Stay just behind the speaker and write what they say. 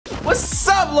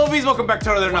Lovies? Welcome back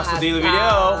to another Nostal Daily video.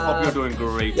 Hope you're doing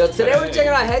great. Yo, today we're checking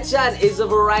out HAECHAN is a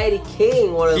variety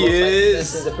king. One of the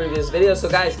most liked in the previous video. So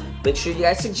guys, make sure you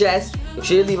guys suggest. Make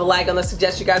sure you leave a like on the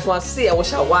suggestion you guys want to see. I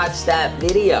wish I watched that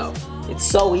video. It's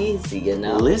so easy, you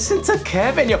know. Listen to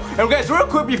Kevin, yo. And guys, real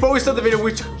quick before we start the video,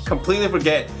 we completely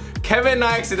forget. Kevin and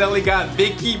I accidentally got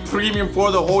Vicky Premium for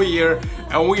the whole year,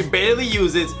 and we barely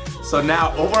use it. So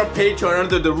now over on Patreon,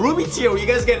 under the Ruby tier, where you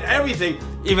guys get everything,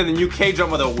 even the new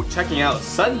K-drama that we're checking out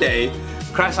Sunday,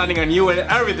 Crash Landing on You, and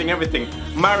everything.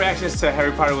 My reactions to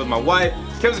Harry Potter with my wife.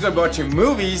 Kevin's gonna be watching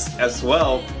movies as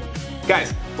well.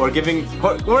 Guys, we're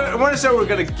gonna say we're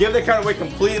gonna give the account away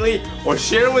completely or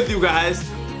share it with you guys.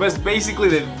 But it's basically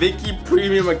the Vicky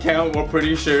Premium account, we're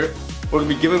pretty sure. We're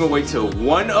gonna be giving away to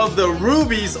one of the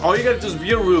Rubies. All you gotta do is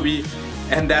be a Ruby,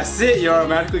 and that's it. You're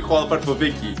automatically qualified for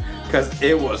Vicky. Because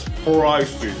it was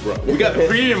pricey, bro. We got the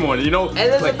premium one, you know? And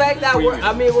then like the fact that we're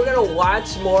gonna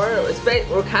watch more.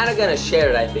 We're kind of gonna share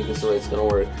it, I think, is the way it's gonna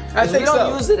work. I think we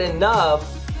don't use it enough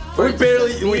for it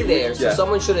to be there. So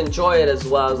someone should enjoy it as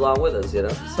well, along with us, you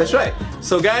know? That's right.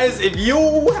 So guys, if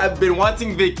you have been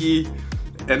wanting Vicky,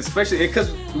 and especially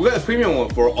because we got a premium one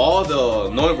for all the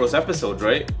Knowing Bros episodes,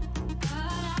 right?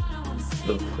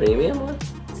 The premium one?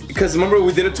 Because remember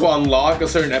we did it to unlock a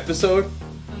certain episode?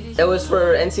 It was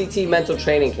for NCT Mental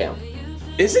Training Camp.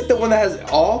 Is it the one that has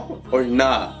all or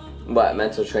not? What,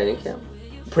 Mental Training Camp?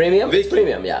 Premium? Vicky. It's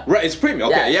premium, yeah. Right, it's premium.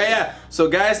 Okay, yeah. So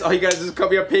guys, all you guys just come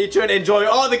here Patreon, enjoy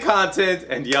all the content,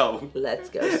 and yo. Let's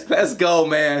go. Let's go,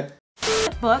 man.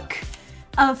 Book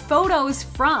of photos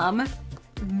from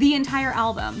the entire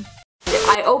album.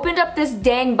 I opened up this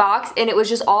dang box and it was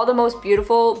just all the most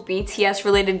beautiful BTS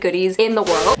related goodies in the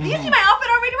world. Do you see my outfit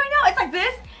already right now? It's like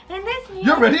this and this.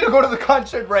 You're ready to go to the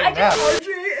concert right now.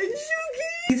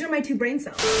 These are my two brain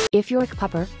cells. If you're a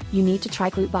K-popper, you need to try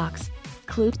Clutebox.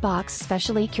 Clutebox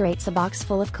specially curates a box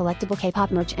full of collectible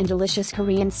K-pop merch and delicious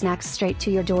Korean snacks straight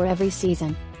to your door every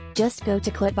season. Just go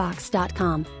to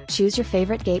clutebox.com, choose your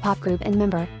favorite K-pop group and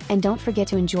member, and don't forget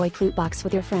to enjoy Clutebox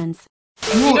with your friends.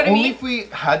 Dude, only if we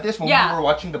had this when we were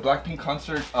watching the Blackpink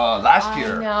concert last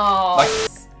year. No. Like,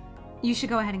 you should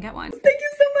go ahead and get one. Thank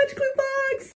you so much,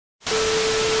 Clutebox.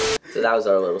 So that was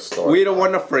our little story. We don't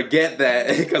want to forget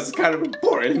that because it's kind of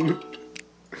important.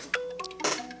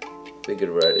 We could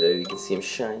write it there, you can see him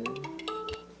shining.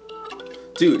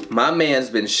 Dude, my man's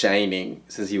been shining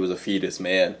since he was a fetus,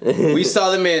 man. We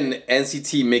saw them in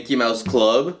NCT Mickey Mouse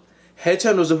Club.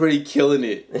 HAECHAN was already killing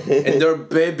it, and they're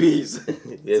babies.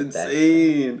 It's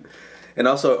insane. And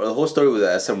also, the whole story with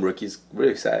the SM Rookie's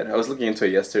really sad. I was looking into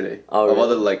it yesterday. Oh, really? All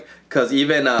the, cause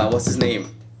even what's his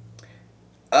name?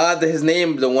 His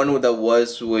name, the one that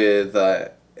was with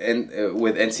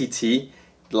NCT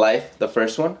Life, the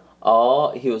first one. Oh,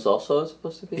 he was also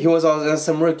supposed to be. He was also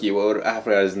SM Rookie. I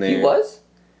forgot his name. He was?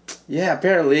 Yeah,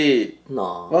 apparently.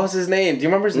 No. What was his name? Do you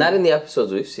remember his name? Not in the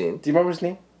episodes we've seen. Do you remember his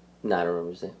name? No, I don't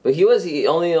remember his name. But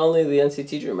only the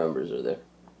NCT Dream members are there.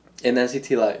 In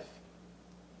NCT Life.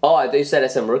 Oh, I thought you said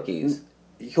SM Rookies.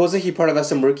 Wasn't he part of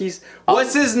SM Rookies?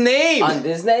 What's his name? On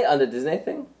Disney? On the Disney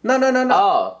thing? No. Oh,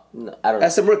 no, I don't know.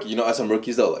 SM Rookie. You know SM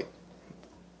Rookies though, like.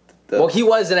 Well, he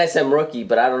was an SM Rookie,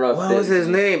 but I don't know if what was his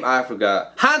name? I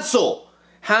forgot. Hansel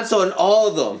and all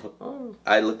of them. Oh.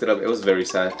 I looked it up. It was very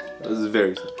sad. It was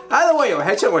very sad. Either way,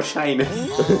 HAECHAN was shining.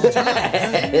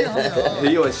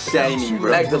 He was shining,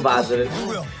 bro. Back to positive.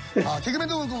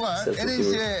 개그맨도 울고갈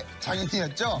NNC의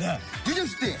장인이었죠.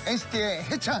 뉴진스티, NCT의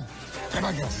해찬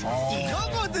대박이었어.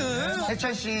 이거거든.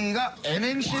 해찬 씨가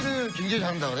NNC를 굉장히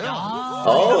잘한다 그래요.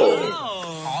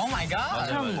 오 마이 갓.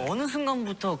 참 어느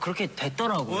순간부터 그렇게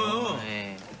됐더라고요.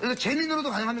 네. 그래서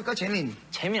재민으로도 가능합니까? 재민.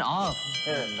 재민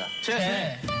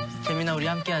재민아 우리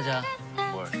함께 하자.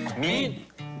 뭘?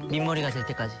 민머리가 될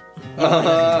때까지.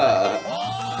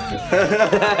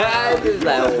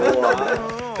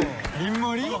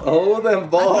 민머리? Hold them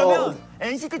ball.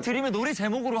 NCT 드림의 노래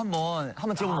제목으로 한번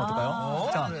들어보면 어떨까요?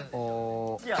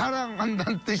 자,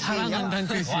 사랑한다는 뜻이야. 사랑한다는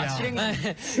뜻이야.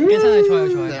 괜찮아요,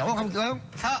 좋아요. 네, 한번 가볼까요?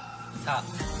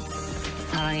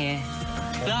 사랑해.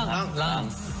 랑 어렵다.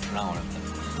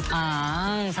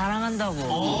 사랑한다고.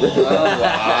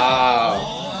 와우.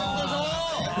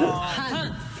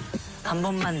 한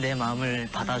번만 내 마음을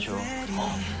받아줘.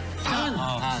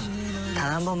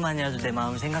 단 한 번만이라도 내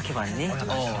마음을 생각해봤니?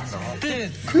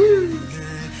 뜻.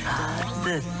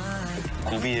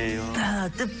 고비예요.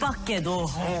 뜻밖에도.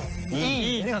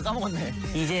 내가 까먹었네.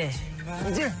 이제.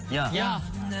 야,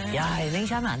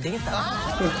 NNC 하면 안 되겠다.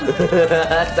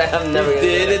 I'm never gonna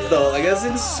Did it though? Like that's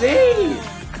insane.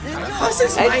 How's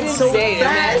his mind so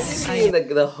fast?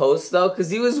 Imagine the host though, because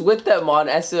he was with them on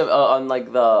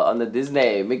the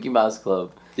Disney Mickey Mouse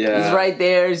Club. Yeah. He's right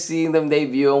there seeing them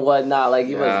debut and whatnot. Like,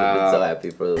 he must have been so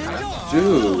happy for them.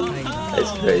 Dude.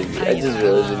 That's crazy. I just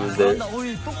realized he was there.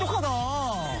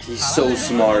 He's so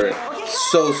smart.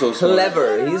 So smart.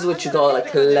 Clever. He's what you call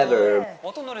like clever.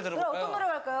 어떤 노래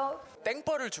들어볼까요?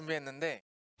 땡벌을 준비했는데.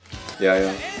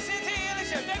 Yeah.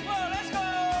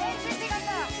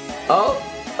 Oh,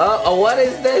 what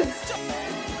is this?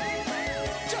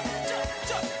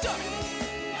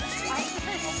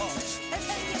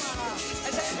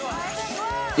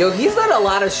 Yo, he's done a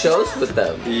lot of shows with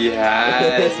them. He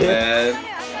has, man.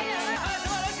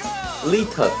 Lee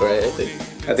Tuck, right?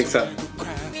 I think so.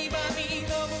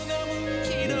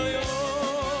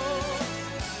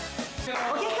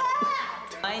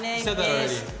 My name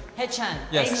is HAECHAN.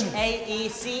 Yes.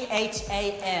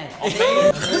 HAECHAN.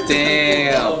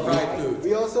 Damn.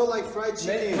 We also like fried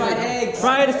chicken. Fried eggs.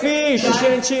 Fried fish, fish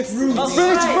and chips.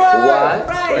 What?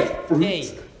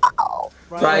 Day.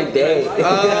 Friday. Oh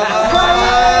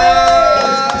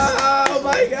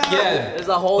my god. Yeah. There's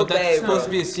a whole day, bro. supposed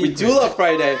to be a secret. We do love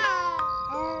Friday.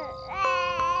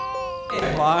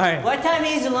 Why? What time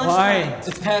is lunchtime?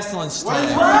 It's past lunchtime.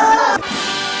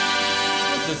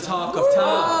 It's the talk of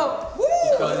town.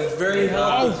 Because it's very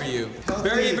healthy for you.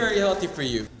 Very, very healthy for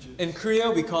you. In Korea,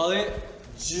 we call it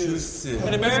juice.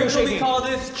 In America, we call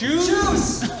this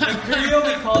juice. In Korea,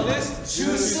 we call this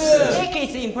juice. Cake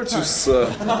is important. Juice.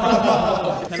 Can I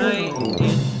eat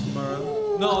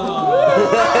tomorrow? No.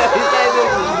 This guy's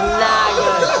not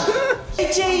good.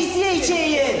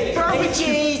 HAECHAN.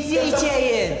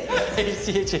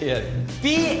 HAECHAN.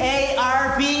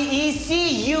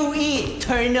 BARBECUE.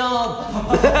 Turn up.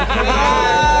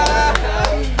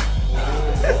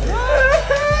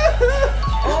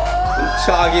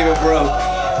 Shaw gave it broke.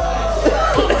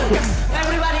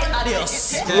 Everybody,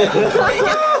 adios.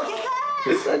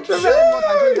 단체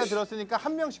인사 들었으니까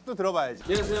한 명씩 또 들어봐야지.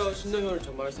 안녕하세요. 신동형을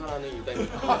정말 사랑하는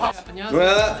유다입니다.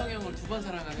 안녕하세요. 신동형을 두 번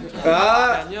사랑하는 네,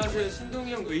 안녕하세요.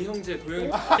 신동형 의형제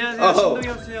도영입니다. 안녕하세요.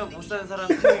 신동형 수염 못 사는 사람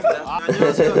태용입니다.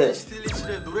 안녕하세요.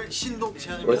 스틸리치의 노래 신동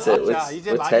재현입니다. What's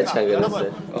HAECHAN gonna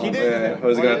say?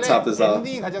 Who's gonna top this off?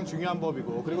 엔딩이 가장 중요한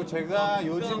법이고 그리고 제가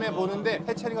요즘에 보는데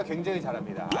해찬이가 굉장히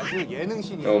잘합니다. 아주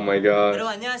예능신이에요. Oh my god.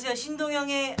 여러분 안녕하세요.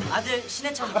 신동형의 아들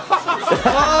신해찬입니다.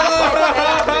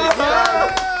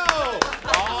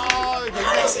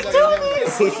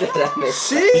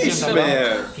 Sheesh,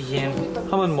 man. BGM.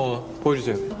 한번 뭐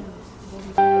보여주세요.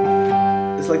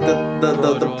 It's like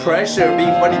the pressure of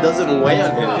being funny doesn't weigh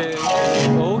on him.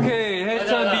 오케이,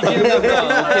 해찬 BGM 간다.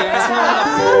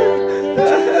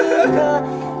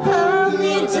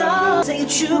 오케이, 생일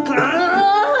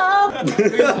축하.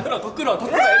 더 끌어.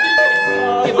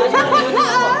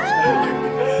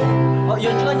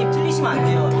 연주관님 틀리시면 안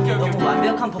돼요. 너무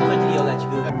완벽한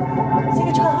보컬들이어가지고.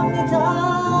 생일 축하합니다.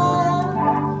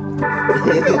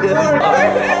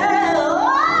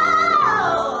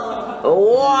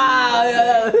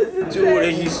 Wow!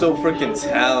 Dude, he's so freaking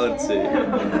talented.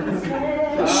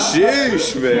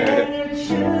 Sheesh, man.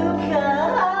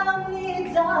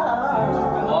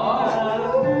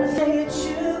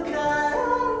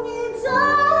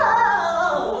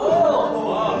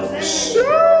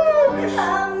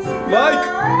 Mike!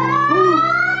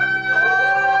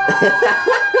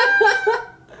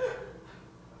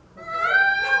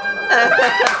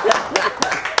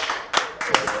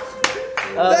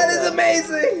 That is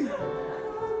amazing!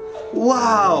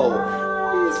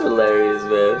 Wow! He's hilarious,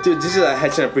 man. Dude, this is a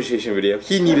HAECHAN appreciation video.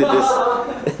 He needed this.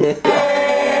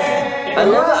 I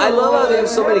love how they have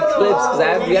so many clips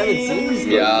because we haven't seen these.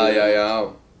 Yeah.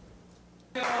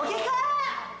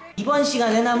 이번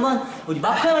시간에는 한번 우리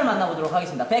마크 형을 만나보도록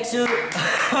하겠습니다. 백수.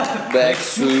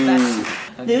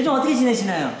 네, 요즘 어떻게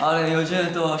지내시나요? 네,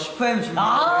 요즘 또 슈퍼엠 준비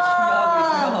열심히 하고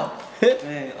있고요.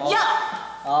 네,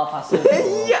 아, 봤어요.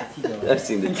 I've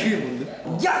seen it. 이게 뭔데?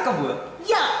 야가 뭐야?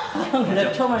 야! 형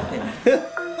랩 처음 할 때.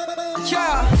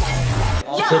 아,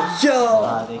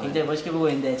 네, 굉장히 멋있게 보고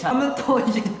있는데. 자, 하면 또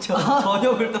이제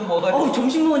저녁을 또 먹어야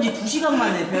점심 먹은 지 2시간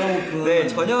만에 배고픈. 네,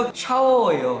 저녁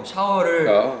샤워예요.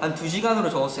 샤워를 한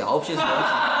 2시간으로 적었어요. 9시에서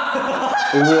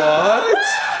 10시. What?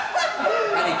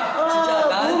 아니, 진짜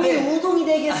나한테 우동이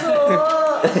되겠어.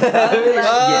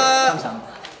 감사합니다.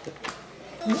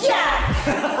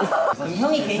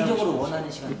 형이 개인적으로 원하는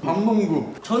시간. 밥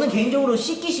먹고. 저는 개인적으로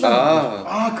씻기 시간.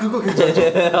 그거 괜찮죠?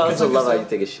 I also love how you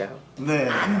take a shower. 네.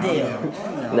 안 돼요.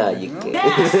 Nah, you can't.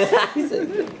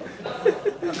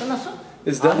 끝났어?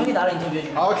 It's done? 형이 나랑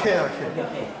인터뷰해 줘. 오케이.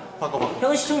 바꿔.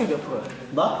 형은 시청률 몇 프로야?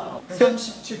 나?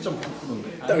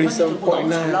 37.9%인데.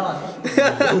 37.9. 잘 나가네.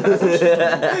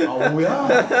 뭐야?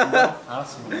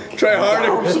 알았습니다. Try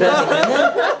harder.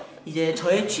 이제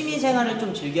저의 취미 생활을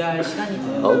좀 즐겨야 할 시간이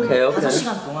돼요. Okay, okay.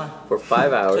 5시간 동안. For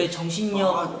 5 hours. 저의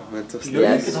정신력,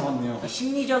 Yes.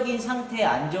 심리적인 상태의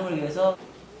안정을 위해서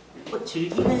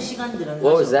즐기는 시간들은.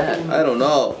 What was that? I don't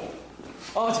know.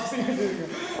 아, 제 생각에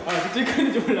아,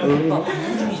 찔끔인지 몰랐어.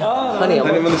 Honey,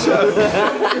 I'm on the show.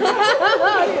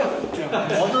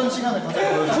 어떤 시간을 가장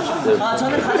보여주고 싶어요? 아,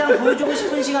 저는 가장 보여주고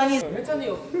싶은 시간이 해찬이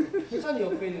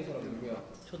옆에 있는 사람 누구야?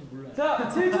 저도 몰라요.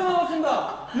 자, 7초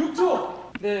남았습니다. 6초.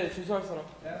 네, 조수할 사람.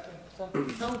 자,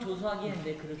 형 조수하기엔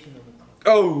내 그릇이 너무 커.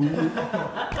 Oh.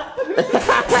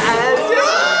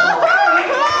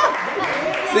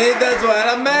 See, that's what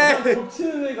I meant.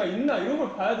 겹치는 애가 있나 이런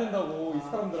걸 봐야 된다고 이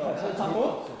사람들아.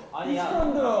 아니, 이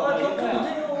사람들아. 이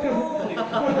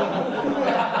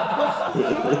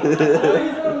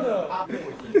사람들아.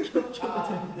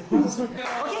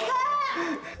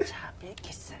 자,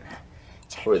 밀키스는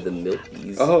For the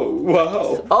milkies. Oh,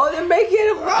 wow. Oh, they're making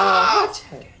it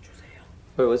HAECHAN.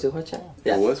 Wait, was it HAECHAN?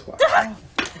 Yeah. It was HAECHAN.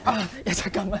 야,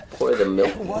 잠깐만. For the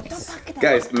milkies.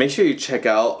 Guys, make sure you check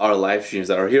out our live streams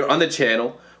that are here on the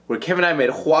channel where Kevin and I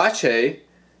made HAECHAN.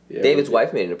 Yeah, David's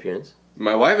wife made an appearance.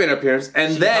 My wife made an appearance,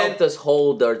 and she then helped us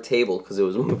hold our table because it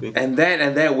was moving. And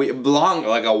then we long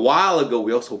like a while ago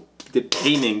we also did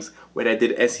paintings when I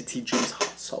did NCT Dreams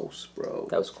hot sauce, bro.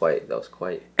 That was quite.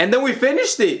 And then we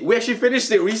finished it. We actually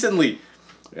finished it recently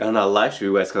on our live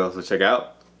stream. You guys can also check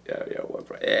out. Yeah, what,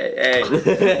 bro? Hey.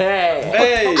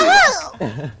 Hey.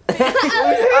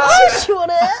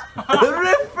 시원해.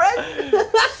 Refresh.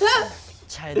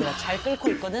 자, 얘들아, 잘 끓고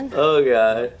있거든. Oh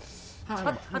god.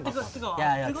 뜨거.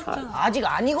 야, 아직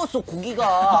안 익었어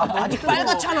고기가. 아직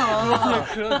빨갛잖아.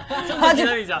 아직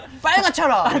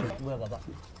빨갛잖아. 뭐야, 봐봐.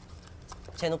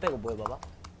 제노 빼고 뭐야, 봐봐.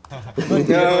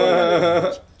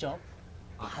 직접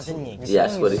받은 얘기.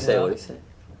 Yes, what did he say?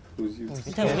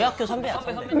 밑에 우리 학교 선배야.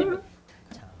 선배님.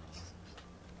 자,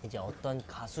 이제 어떤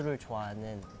가수를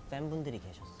좋아하는 팬분들이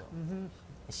계셨어.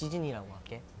 시즌이라고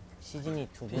할게. 시즌이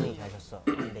 2분이 계셨어.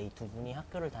 근데 이 2분이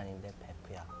학교를 다니는데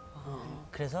베프야.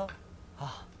 그래서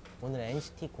오늘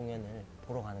NCT 공연을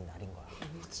보러 가는 날인 거야.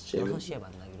 6시에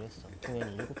만나기로 했어.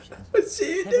 공연이 7시라서.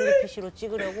 태블릿 PC로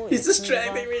찍으려고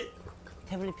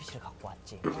태블릿 PC를 갖고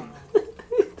왔지.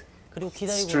 그리고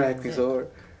기다리고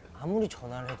있는데 아무리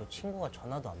전화를 해도 친구가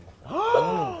전화도 안 받고 안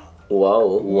오는 거야.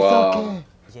 와우.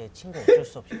 이제 친구 어쩔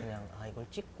수 없이 그냥 이걸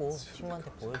찍고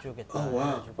친구한테 보여줘야겠다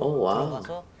해가지고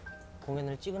들어가서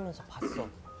공연을 찍으면서 봤어.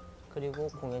 그리고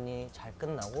공연이 잘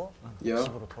끝나고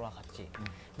집으로 돌아갔지.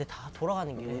 근데 다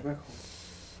돌아가는 길에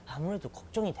아무래도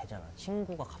걱정이 되잖아.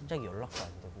 친구가 갑자기 연락도 안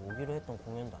되고 오기로 했던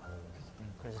공연도 안 오고.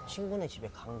 그래서 친구네 집에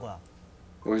간 거야.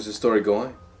 Where's the story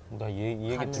going? 나 이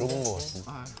얘기 들어본 거 같은데.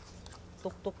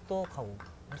 똑똑똑하고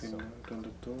했어.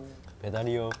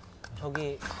 배달이요.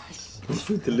 저기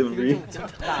Delivery.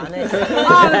 나 안에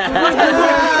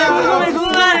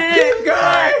Keep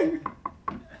going.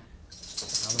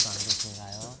 아무도 안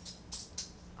계신가요?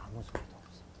 아무 소리도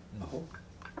없어.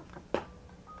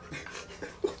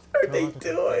 What are they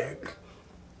doing?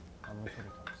 아무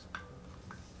소리도 없어.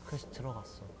 그래서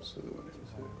들어갔어.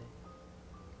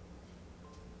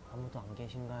 아무도 안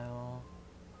계신가요?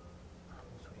 아무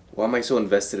소리도. Why am I so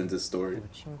invested in this story? 그리고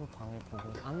친구 방을 보고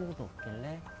아무도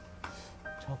없길래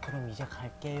저 그럼 이제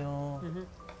갈게요.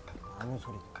 아무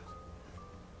소리도 없어.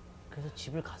 그래서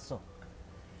집을 갔어.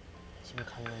 집을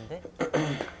갔는데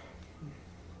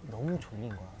너무 졸린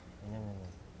거야. 왜냐면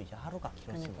이제 하루가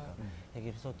길었으니까.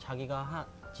 그래서 자기가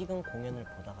찍은 공연을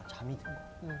보다가 잠이 든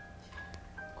거야.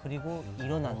 그리고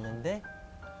일어났는데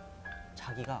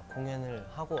자기가 공연을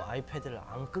하고 아이패드를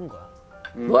안 끈 거야.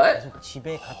 계속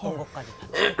집에 갔던 것까지 다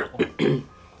찍고.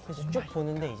 그래서 쭉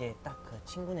보는데 이제 딱 그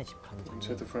친구네 집 가는 거야.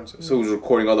 So it was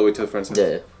recording all the way to the friend's house?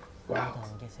 Yeah. Wow.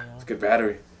 안 계세요? It's good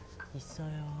battery.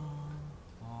 있어요.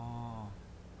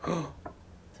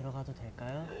 들어가도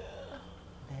될까요?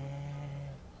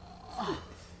 네.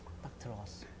 딱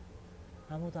들어갔어.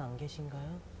 아무도 안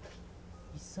계신가요?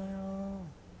 있어요.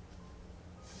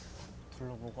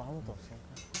 둘러보고 아무도 없으니까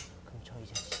그럼 저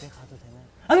이제 집에 가도 되나요?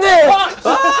 안 돼!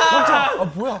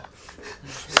 멈춰! 뭐야?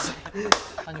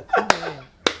 아니 근데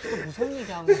또 무서운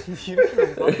얘기 하면 이렇게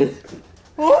나온다?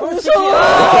 무서워!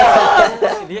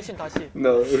 리액션 다시.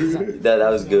 No, that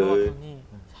was good.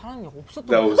 사람이 없었던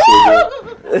That was so good.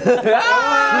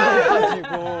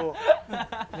 가지고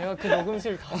내가 그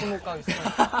녹음실 다시 못 가겠어.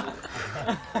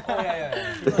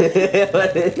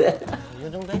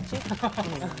 이 정도 했지? 이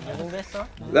정도 했어?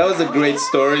 That was a great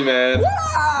story, man.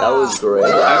 That was great.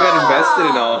 I got invested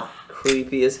in all.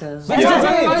 Creepy as hell.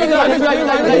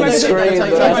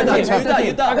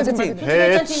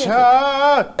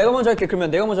 내가 먼저 할게. 그러면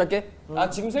내가 먼저 할게. 아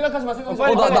지금 생각하지 마.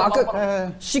 나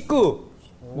아까 19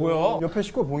 뭐야? 옆에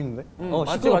식구 보이는데?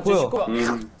 식구가 보여.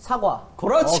 사과.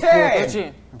 그렇지.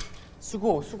 그렇지.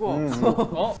 수고.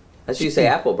 That's you say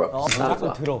apple, bro.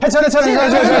 Sagua. 해찬.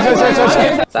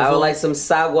 So I would like some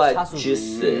sagua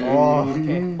juice. Oh,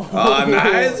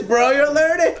 nice, bro. You're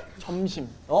learning. 점심.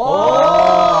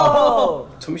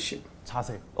 점심.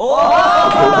 자세.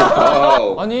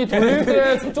 아니 돌릴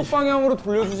때 저쪽 방향으로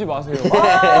돌려주지 마세요.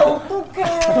 어떡해.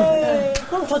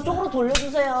 그럼 저쪽으로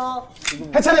돌려주세요.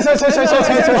 해찬.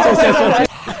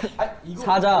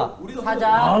 사자.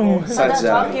 사자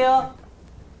정확해요.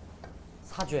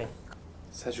 사죄.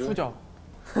 수저.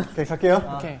 오케이,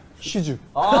 갈게요. 오케이. 시주.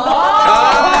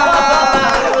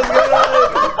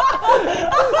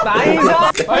 나이스.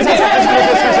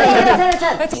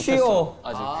 쉬오.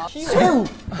 새우.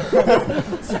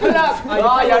 살락.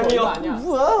 얄미워. 아니야.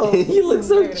 He looks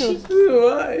so cute.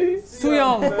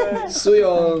 수영.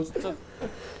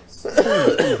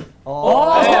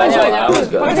 아니야.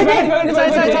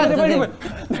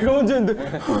 내가 먼저 했는데.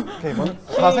 오케이,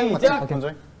 사생 맞지?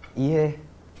 먼저. 이해.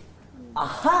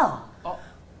 아하.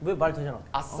 왜 말 되잖아.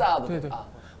 아싸.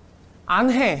 안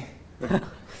해.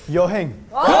 여행.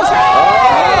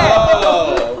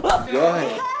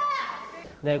 여행.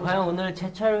 네, 과연 오늘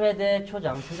제철회 대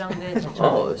초장 대 제철.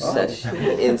 Oh,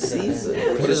 sashimi in season.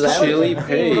 What is that? Chili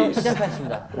paste.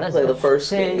 시작하겠습니다. That's like the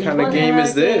first game. What kind of game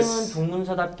is this?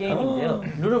 동문서답 게임인데요.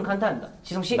 룰은 간단합니다.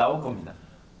 지성 씨. 나올 겁니다.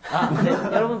 네,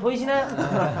 여러분 보이시나요?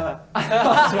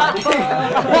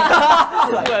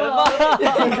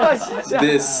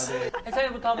 This.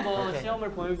 해찬이부터 한번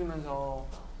시험을 보여주면서.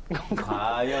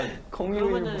 과연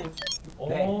그러면은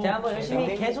네, 제가 한번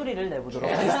열심히 개소리를 내보도록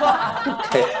하겠습니다.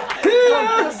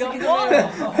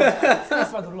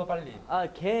 스페이스바 눌러 빨리.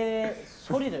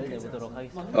 개소리를 내보도록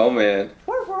하겠습니다. Oh man.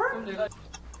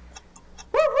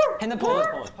 핸드폰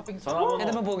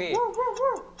보기.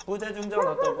 부재 중정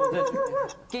어떤 부재 중정.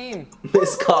 게임.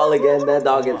 This call again. That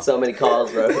dog gets so many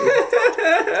calls, bro.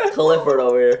 Clifford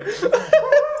over here.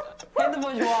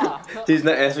 핸드폰 좋아. He's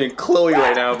not answering Chloe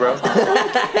right now, bro.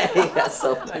 He got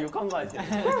so. 욕한 거 아니야?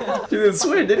 He didn't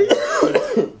swear, did he?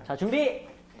 자, 준비.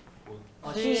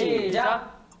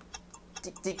 시작.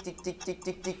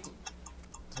 찍찍찍찍찍찍찍.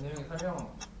 진영이 설명.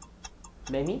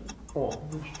 매미?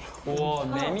 우와,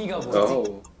 매미가 뭐지?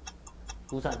 Oh.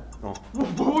 우산.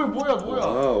 뭐야?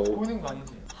 Wow. 보이는 거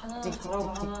아니지? 하나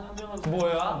명은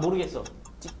뭐야? 모르겠어.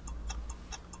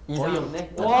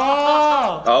 어이없네.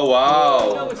 와. Oh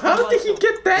wow. How did he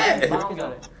get that?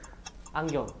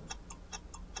 안경.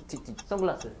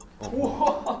 선글라스.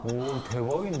 오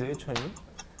대박인데 천이?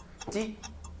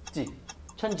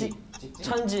 천지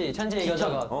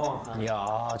얘기하다가.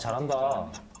 이야 잘한다.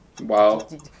 Wow.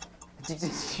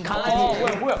 강아지.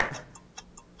 뭐야?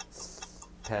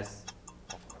 패스.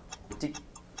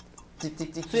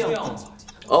 수영.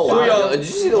 Oh wow. Did you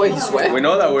see the way he swam? We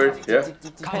know that word. Yeah.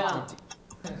 가방.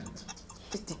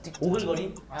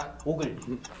 오글거림. 오글.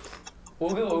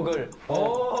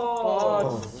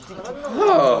 Oh.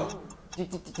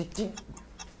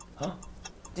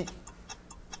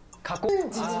 갖고.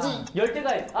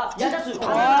 열대과일. 야자수.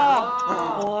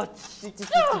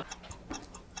 지성.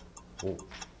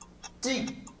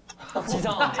 기.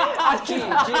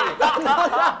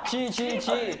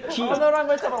 언어란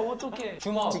거 했잖아. 어떡해.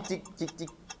 주먹.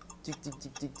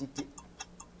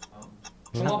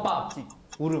 주먹밥.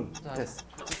 울음.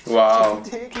 Wow.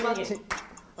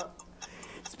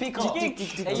 스피커.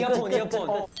 이어폰.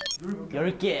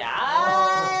 10개.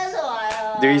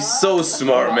 좋아요. Dude, he's so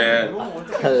smart, man.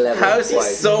 How is he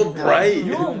so bright?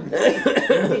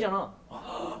 연기잖아.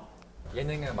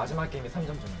 예능은 마지막 게임이 3점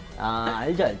주는 거.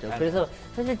 알죠. 그래서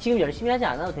사실 지금 열심히 하지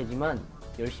않아도 되지만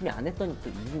열심히 안 했더니 또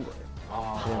이긴 거예요.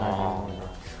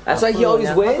 That's why he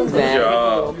always wins, man.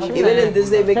 Even in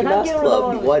Disney Mickey Mouse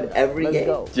Club, he won every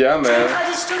game. Yeah, man.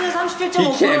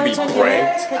 He can't be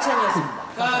pranked.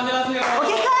 안녕하세요.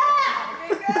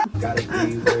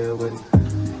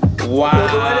 Wow. I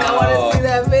want to see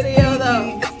that video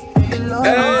though.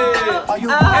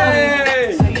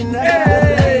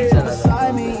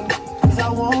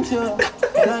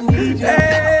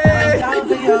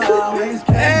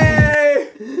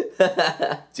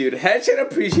 Dude, HAECHAN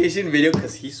appreciation video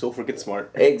because he's so freaking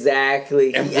smart.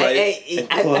 Exactly. And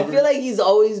I feel like he's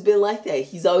always been like that.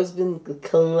 He's always been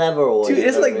clever. Dude,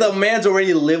 it's like the man's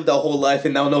already lived a whole life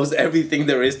and now knows everything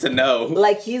there is to know.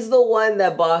 Like he's the one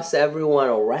that bossed everyone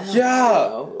around. Yeah. You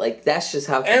know? Like that's just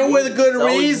how. And with good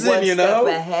reason, you know.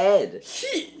 Step ahead.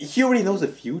 He already knows the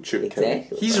future.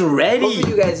 Exactly. He's ready. Hope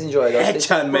you guys enjoyed.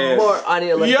 HAECHAN, man. For more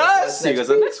audio. Yes. See you guys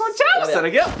in the next one. Ciao.